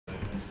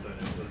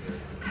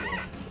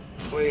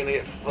We're gonna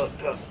get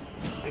fucked up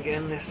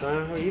again this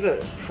time. Well, you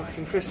look,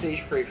 fucking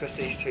Prestige 3,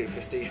 Prestige 2,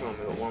 Prestige 1.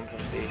 We've got one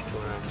Prestige 2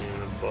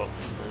 and a bot,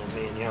 and then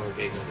me and the other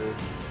geezers are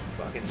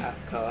fucking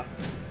Afcar.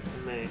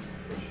 And me.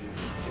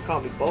 You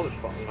can't be bothered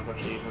fucking like a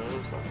fuse, man.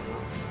 It's fucking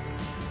hell.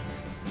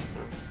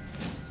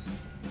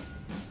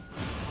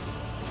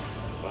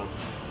 But,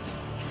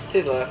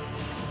 'tis life.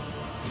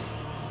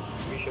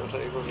 We shall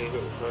take probably a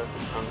little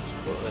perfect hunts,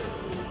 but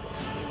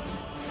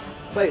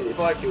basically, if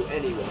I kill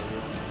anyone,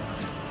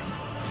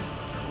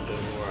 I'm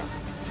doing alright.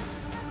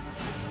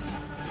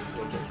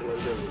 Don't touch the low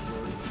levels,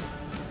 man.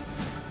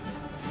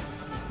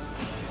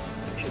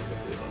 Should be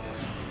good like that.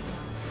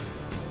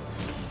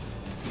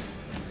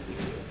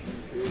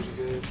 Years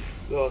ago.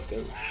 Last game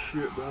was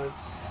shit, man.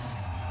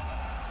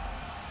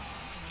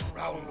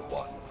 Round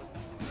 1.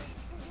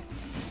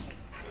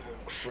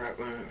 Crap,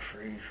 man,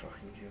 3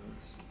 fucking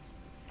kills.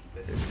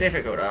 It's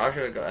difficult though, I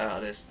should have got out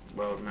of this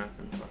world map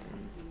and fucking...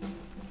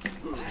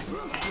 Oh, you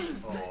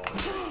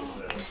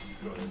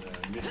got it there.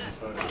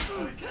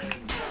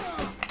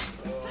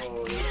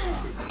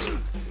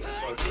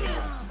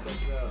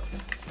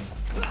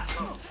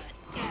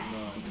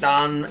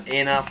 Done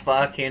in a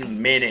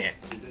fucking minute.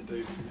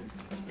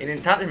 He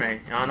didn't touch me.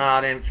 Oh no, I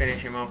didn't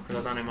finish him off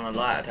because I done him on a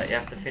light attack. You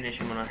have to finish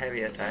him on a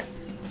heavy attack.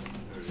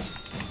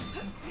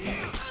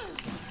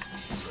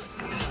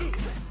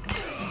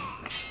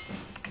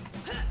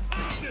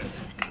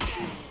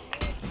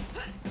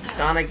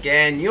 Done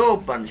again. You're a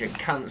bunch of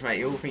cunts, mate.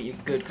 You all think you're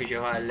good because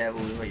you're higher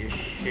level, but you're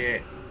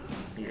shit.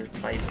 You just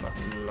play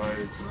fucking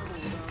loads.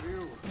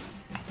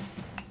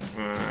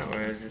 Alright,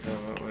 where's this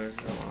other? Where's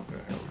the one I've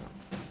got held up?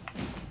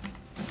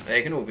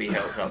 They can all be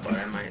held up by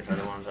them, mate. So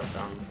the ones I've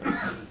done. So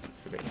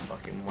it's a bit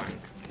fucking wank.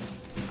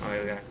 Oh,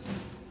 here we go.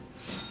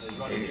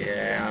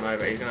 Yeah, I know,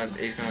 but he's gonna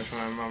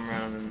try and run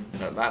around and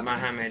look, that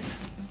Mohammed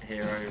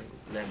hero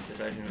left the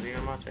session. Is he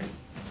on my team?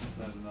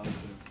 There's another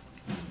two.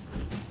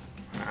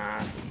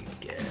 Ah, you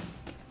get it.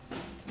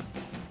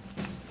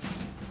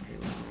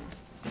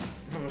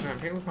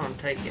 People can't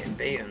take getting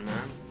beaten,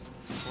 man.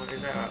 What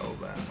is that all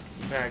about?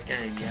 It's a bad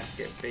game, you have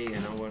to get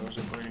beaten, or what's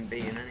the point in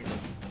beating anyway?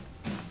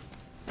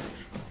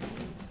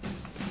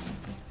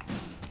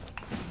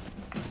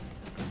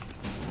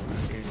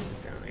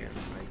 Down again,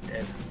 like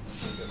dead.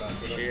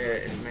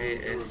 Shit, it's me.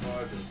 It's...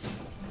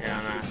 Yeah, I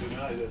know.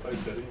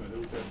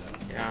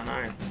 Yeah, I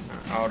know.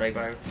 Oh, they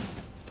both.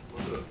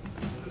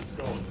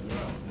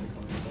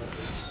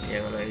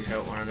 Yeah, well, he's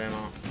helped one of them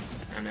up.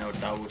 And they'll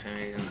double team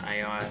me, he's an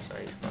AI, so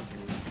he's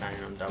fucking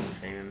planning on double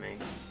teaming me.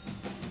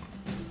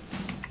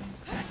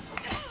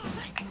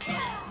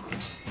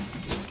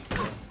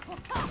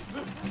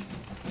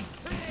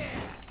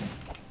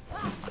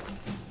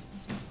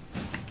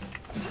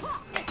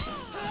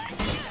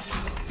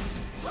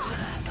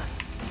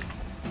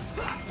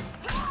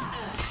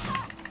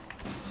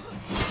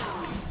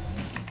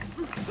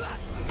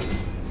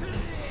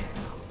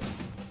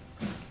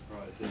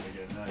 Right, it's him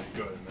again. Now you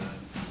got him, man.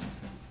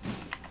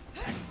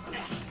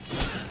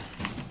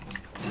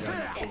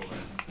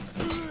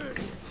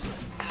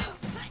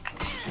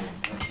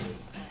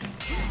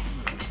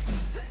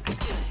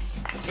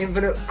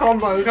 Infinite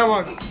combo, come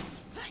on!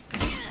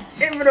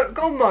 Infinite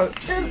combo!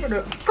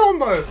 Infinite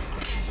combo! He's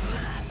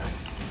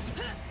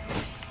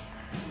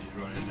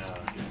running now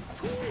again.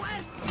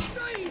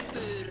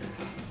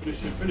 Finish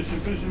him, finish him,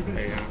 finish him, finish him.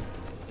 There you go.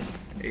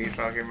 He's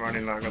fucking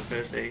running like a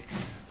pussy.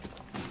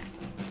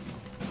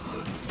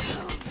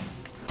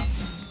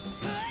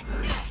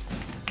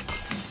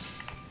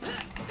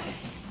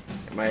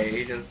 Mate,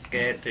 he's just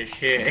scared to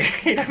shit.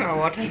 He don't know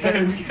what to do.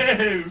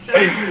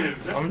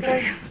 I'm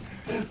taking.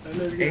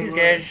 He's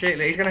scared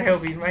shitless. He's gonna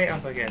help his mate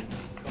up again.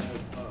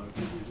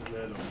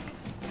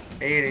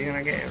 He's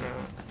gonna get him now.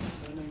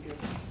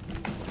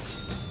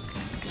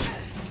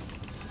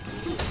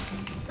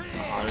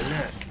 Oh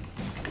look.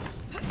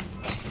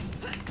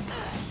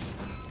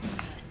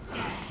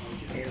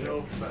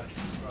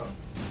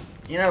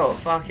 You know what?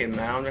 Fuck him,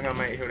 man. I'm just gonna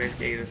make sure this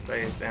geezer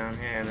stays down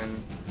here and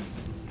then.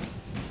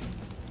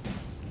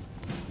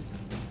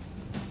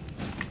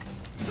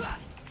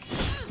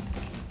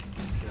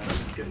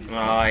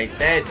 Oh, he's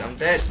dead. I'm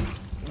dead.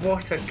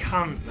 What a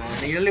cunt,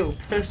 man. He's a little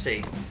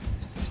pussy.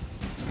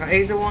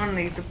 He's the one,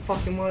 he's the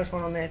fucking worst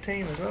one on their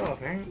team as well, I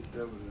think.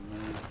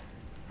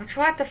 I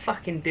tried to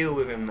fucking deal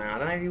with him, man. I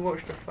don't know if you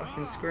watched the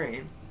fucking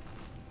screen.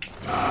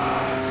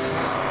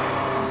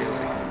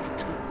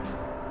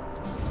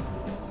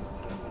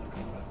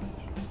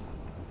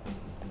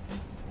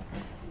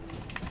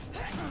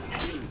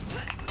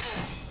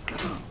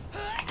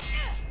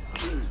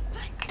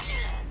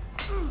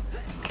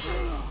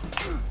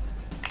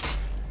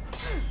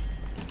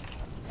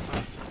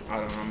 I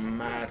don't know, a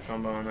mad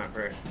combo on that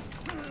brick.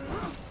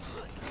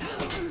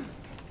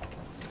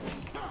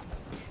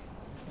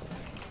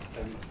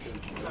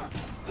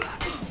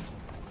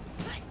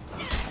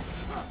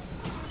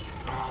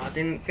 Oh, I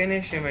didn't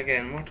finish him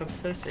again. What a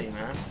pussy,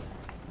 man.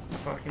 I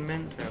fucking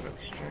meant to. I got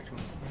distracted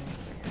with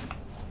again.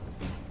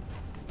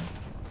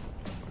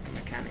 Fucking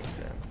mechanics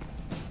there.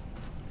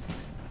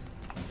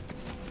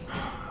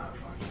 Oh,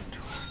 fucking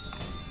twat.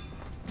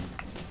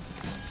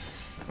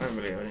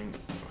 don't believe I didn't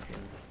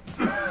fucking...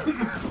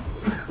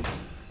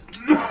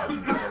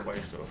 a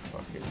waste of a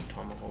fucking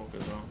tomahawk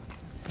as well.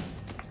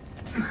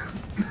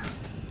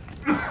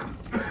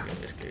 Get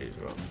this dude as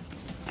well.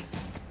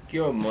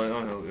 Kill him, mate,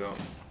 I'll help you out.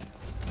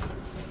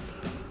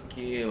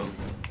 Kill him.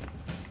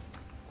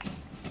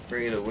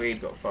 Free the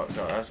weed got fucked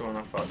up. That's the one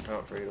I fucked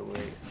up, free the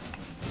weed.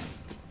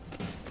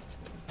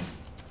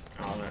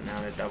 Oh, look,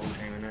 now they're double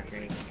teaming that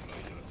game.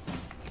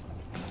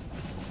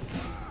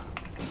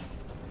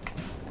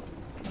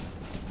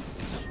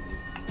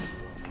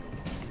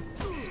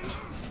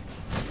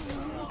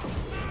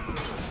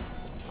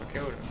 I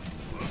killed him.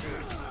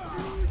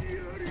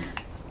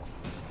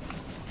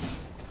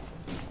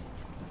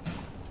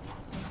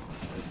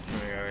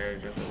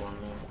 Just the one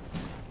there.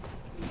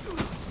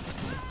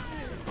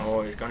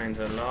 Oh, he's gone into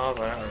the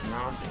lava. That was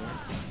nasty, man.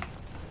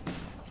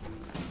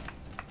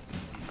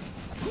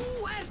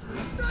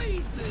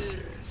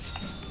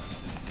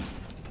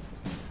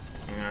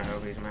 I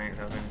hope he's mates,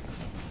 I think.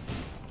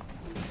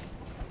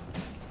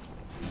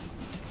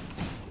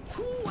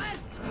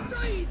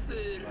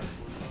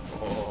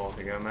 Oh,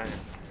 we go, man.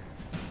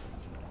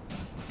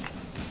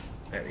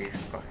 Let these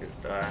fuckers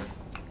die.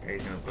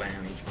 He's gonna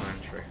blame me, try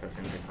and trick us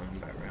into coming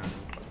back round and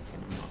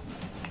fucking them up.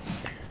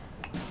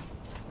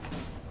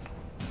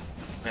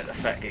 Let the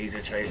fat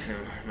geezer chase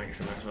him, makes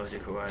the most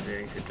logical idea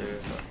he could do.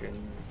 Fucking.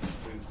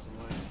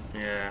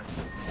 Yeah.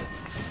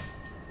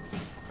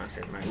 That's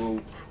it, mate.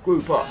 We'll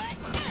group up.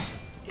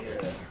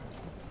 Yeah.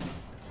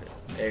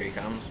 There he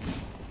comes.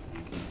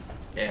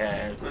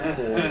 Yeah,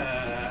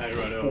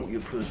 caught you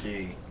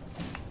pussy.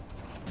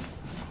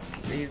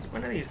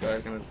 When are these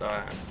guys gonna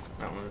die?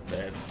 That one's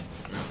dead.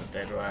 That one's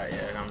dead, right?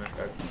 Yeah, I'm just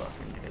gonna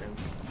fucking kill him.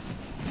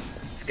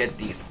 Let's get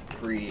these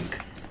freak.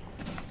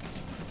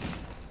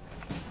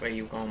 Where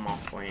you going, my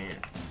friend?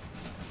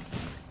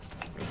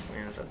 Your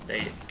friends are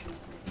dead.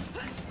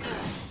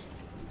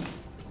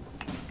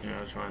 You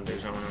know, try and do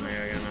something on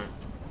there, you know.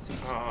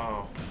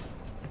 Oh.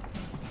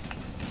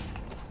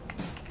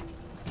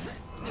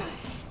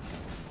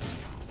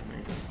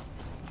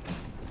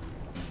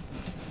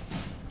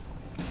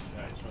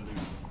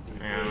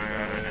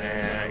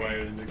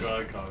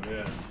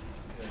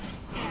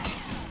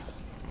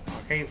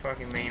 I keep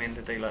fucking meaning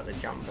to do like the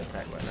jump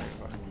attack, but I don't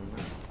fucking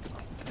remember.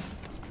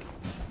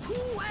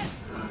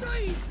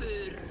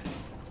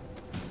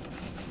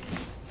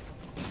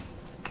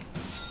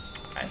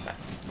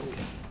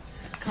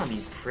 Can't be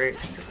prick,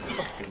 just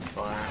fucking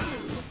fire.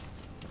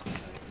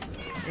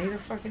 He's a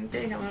fucking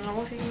dick, I mean, like,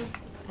 what's he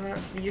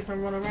you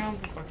can run around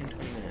for fucking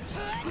 20 minutes.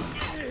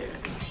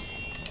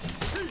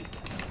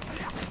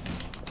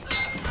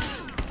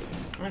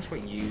 That's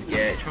what you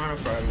get, trying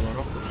to throw everyone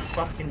off the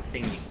fucking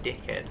thing, you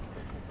dickhead.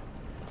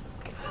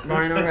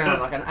 Running around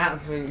like an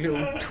absolute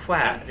little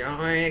twat, you know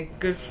what I mean?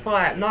 Good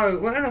fight. No,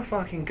 we're in a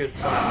fucking good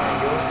fight,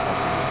 mate. You're a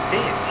fucking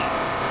bitch.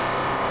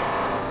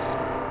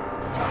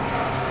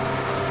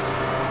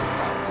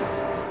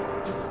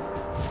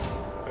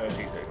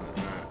 30 seconds,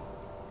 mate.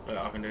 Look,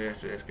 I can do this,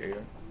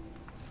 geezer.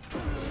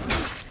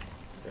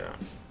 Yeah.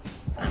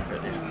 And put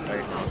this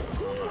face on.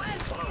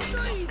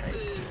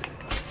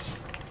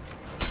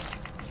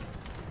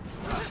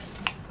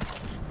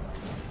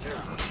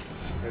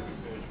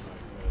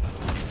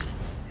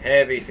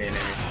 Heavy finish.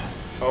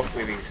 Off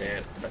with his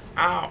head.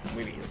 Off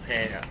with his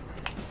head.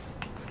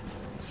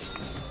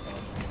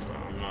 No,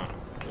 I'm not.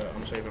 Look,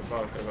 I'm super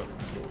fast. I've got a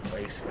little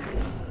face.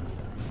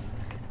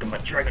 Got my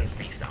dragon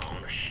face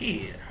on.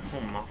 Shit.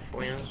 All my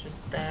friends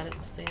just died at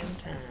the same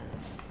time.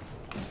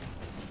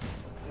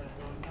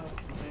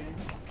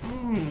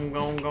 I'm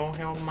gonna go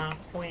help my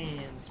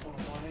friends.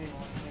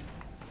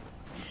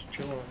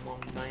 Sure,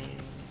 one man.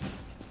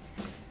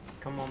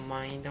 Come on,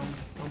 man,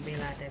 don't be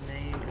like that,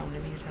 man. Come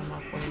let me tell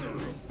my friends,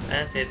 man.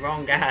 That's it,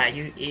 wrong guy,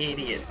 you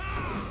idiot.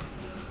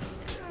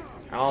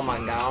 Oh my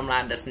god, I'm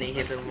like the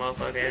sneakiest little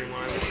motherfucker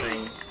everyone ever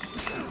seen.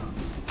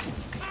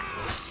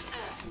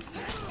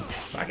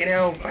 Fucking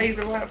hell, face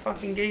the right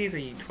fucking geezer,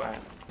 you twat.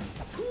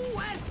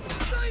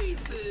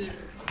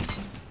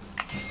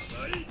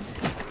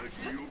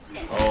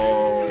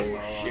 Oh,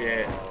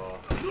 shit.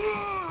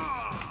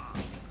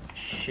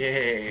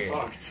 Shit.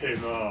 Fucked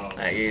him up.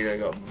 That geezer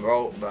got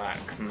brought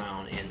back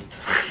mountains.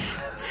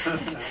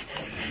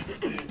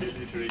 He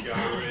literally got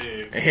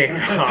ripped. He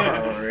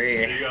got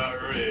ripped. He got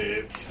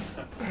ripped.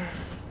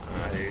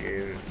 Oh,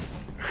 dude.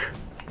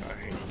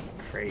 Fucking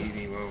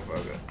crazy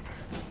motherfucker.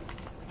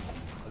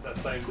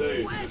 That's that same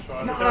dude. Just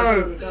trying No!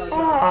 to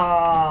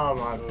Oh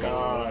my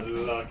god.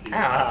 Lucky.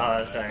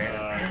 Oh, sorry.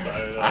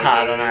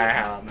 I don't know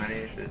how I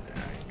managed it.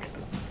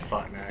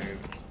 Fuck no.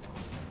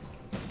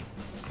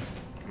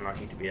 I'm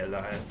lucky to be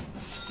alive.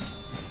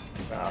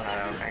 Well,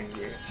 I'll thank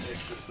you.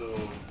 Extra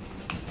sword.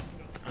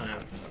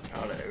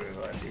 I'll let it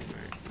revive you,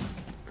 mate.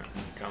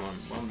 Come on,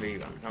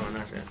 1v1. Come on,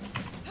 that's it.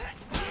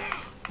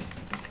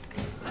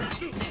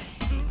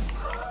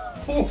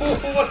 Oh,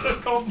 what a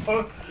combo!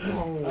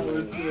 Oh. That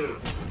was sick.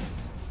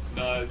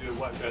 No, I was going to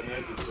whack down the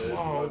edges there. Oh,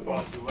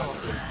 Bastard whack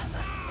it.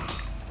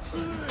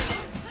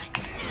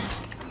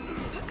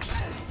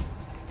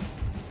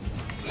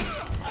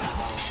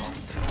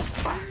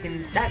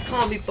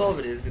 can't be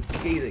bothered is the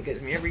key that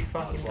gets me every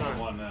fucking time.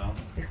 One now.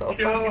 He's got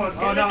a God, fucking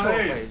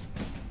Skeletor face.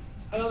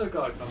 Another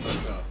guy come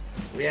back up.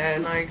 Yeah,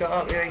 no, you got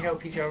up, they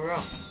help each other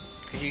up.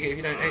 Because if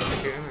you don't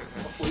execute, innit?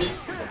 I thought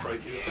you were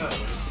breaking it down.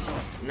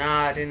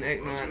 Nah, I didn't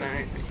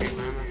execute,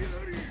 man.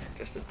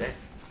 Just a death.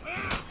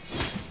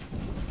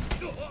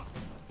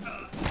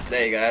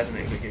 There you go, that's an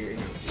execute.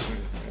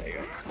 There you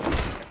go.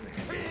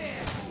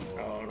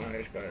 Oh no,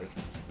 this guy's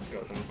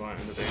got some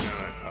fighting to do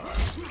now.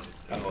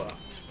 Oh well.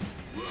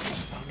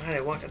 Oh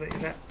no, what is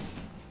that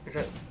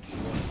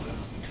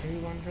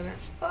 2-1 to that?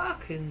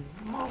 Fucking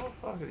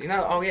motherfuckers. You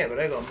know, oh yeah, but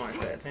they got a much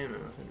better team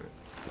than us, isn't it?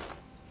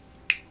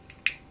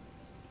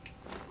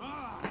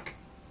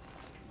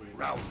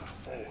 Round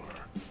 4.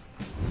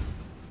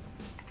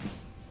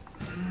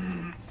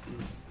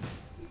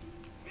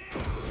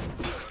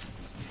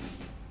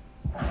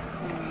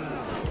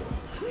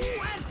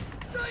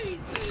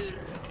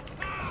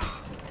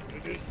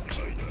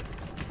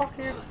 Fuck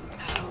you.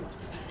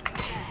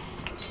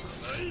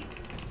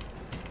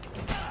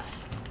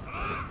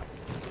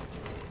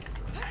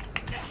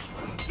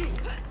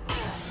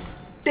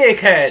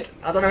 Dickhead!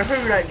 I don't know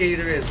who that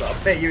geezer is, but I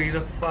bet you he's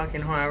a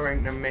fucking higher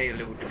rank than me,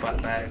 little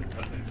twat bag.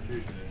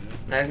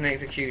 That's an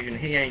execution.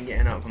 He ain't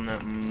getting up from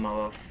that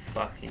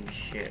motherfucking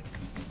shit.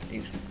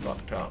 He's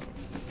fucked up.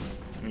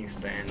 He's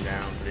staying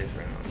down for this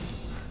round.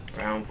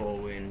 Round 4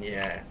 win,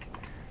 yeah.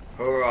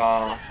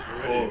 Hurrah!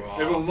 Hurrah!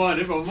 Everyone won.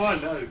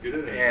 That was good,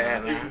 isn't it? Yeah,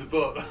 man. Even the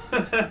bot.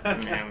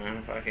 Yeah,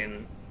 man,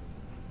 fucking.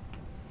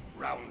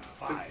 Round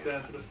 5.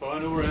 Down to the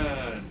final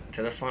round.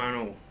 To the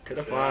final. To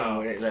the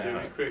final.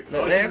 Look, Quick.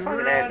 they're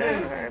fucking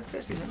they're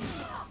pussy, man.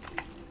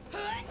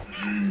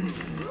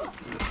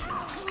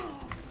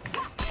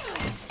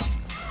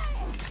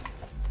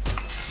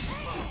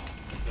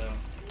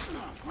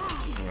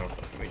 Oh,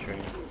 fucking me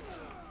training.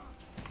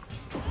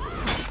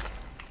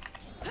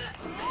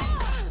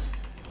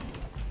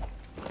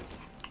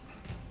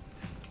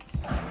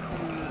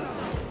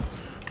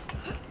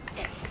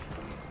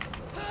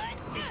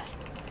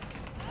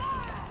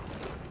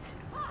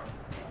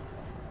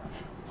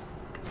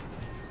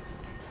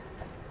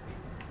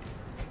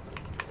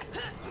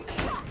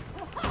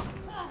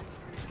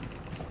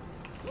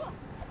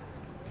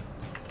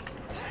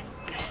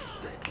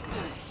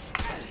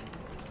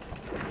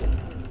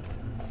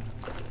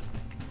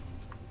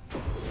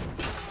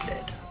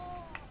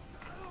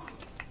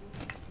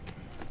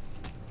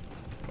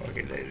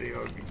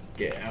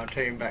 Get our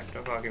team back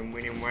to fucking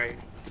winning ways.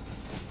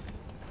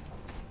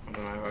 I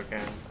don't know if I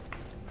can.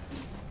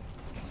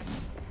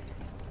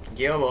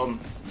 Yeah, mum.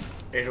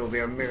 It'll be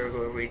a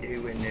miracle if we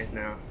do win this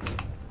now.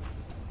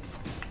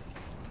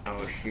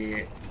 Oh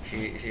shit.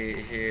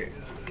 Shit.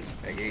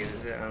 That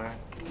geezer's it, aren't I?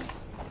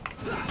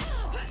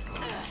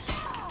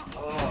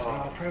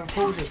 Oh,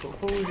 pause it,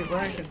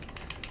 bacon.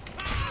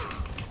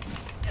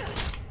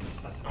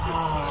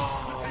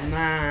 Oh,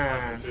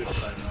 man.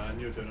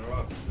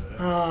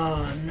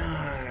 Oh,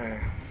 no.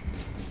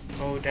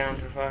 All down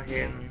to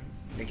fucking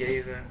the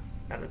geezer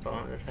at the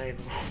bottom of the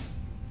table.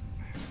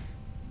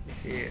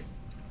 Shit.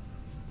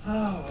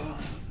 Oh.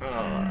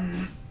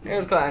 It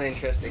was quite an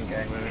interesting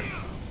game, wasn't it?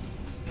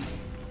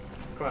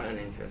 Quite an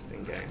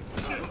interesting game.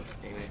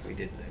 Even if we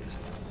did lose.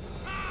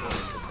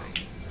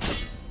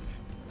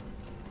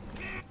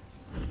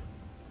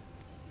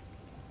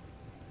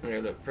 Yeah,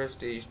 look,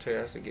 Prestige 2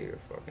 has to give a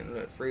fucking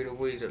look. 3 to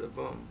Wheeze at the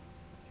bottom.